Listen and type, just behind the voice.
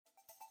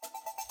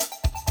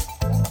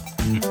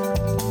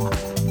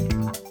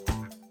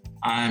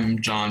I'm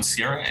John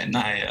Sierra, and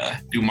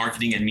I do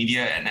marketing and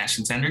media at Nash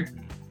and Tender.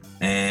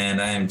 And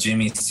I'm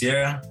Jimmy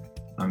Sierra.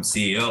 I'm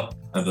CEO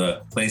of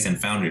the place and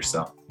founder.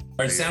 So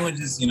our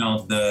sandwiches,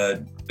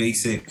 the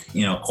basic,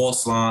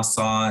 coleslaw,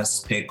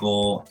 sauce,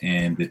 pickle,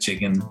 and the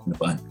chicken in the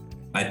bun.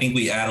 I think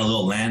we add a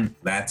little Latin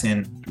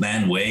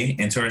way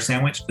into our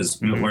sandwich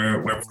because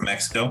we're from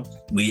Mexico.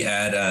 We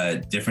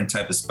add different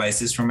type of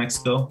spices from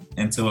Mexico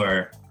into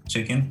our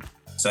chicken.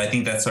 So I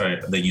think that's our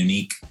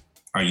unique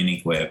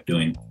way of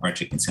doing our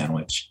chicken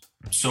sandwich.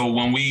 So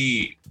when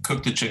we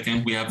cook the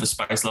chicken, we have the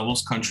spice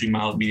levels: country,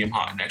 mild, medium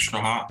hot, and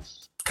extra hot.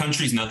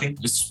 Country's nothing,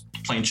 just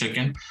plain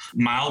chicken.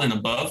 Mild and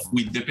above,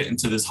 we dip it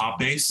into this hot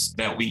base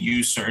that we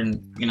use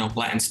certain,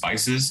 Latin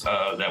spices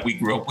that we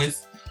grew up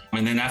with.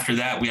 And then after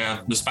that, we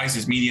have the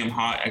spices: medium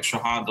hot, extra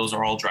hot. Those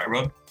are all dry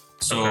rub.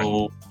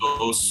 So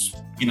those,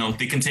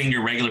 they contain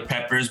your regular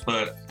peppers,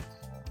 but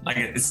like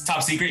it's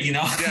top secret,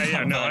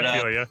 Yeah, no, I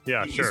feel you.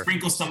 Yeah, sure.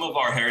 Sprinkle some of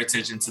our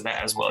heritage into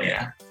that as well,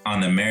 yeah. On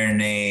the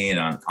marinade,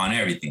 on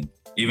everything.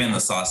 Even the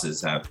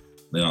sauces have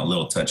a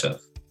little touch of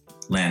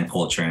land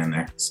culture in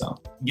there. So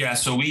yeah,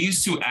 so we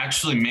used to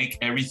actually make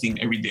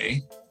everything every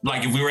day.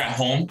 Like if we were at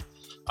home,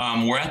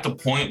 we're at the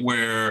point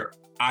where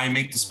I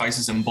make the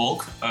spices in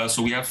bulk.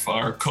 So we have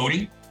our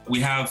coating.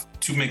 We have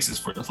two mixes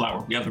for the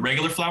flour. We have the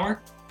regular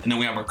flour, and then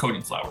we have our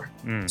coating flour.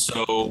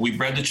 So we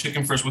bread the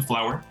chicken first with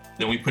flour,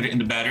 then we put it in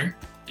the batter.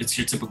 It's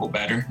your typical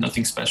batter,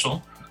 nothing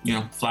special.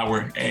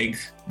 Flour, egg,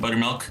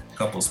 buttermilk. A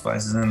couple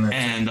spices in there.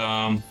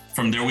 And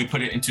from there, we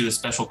put it into the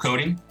special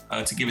coating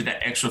to give it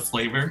that extra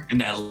flavor and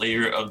that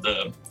layer of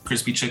the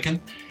crispy chicken.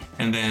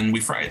 And then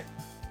we fry it.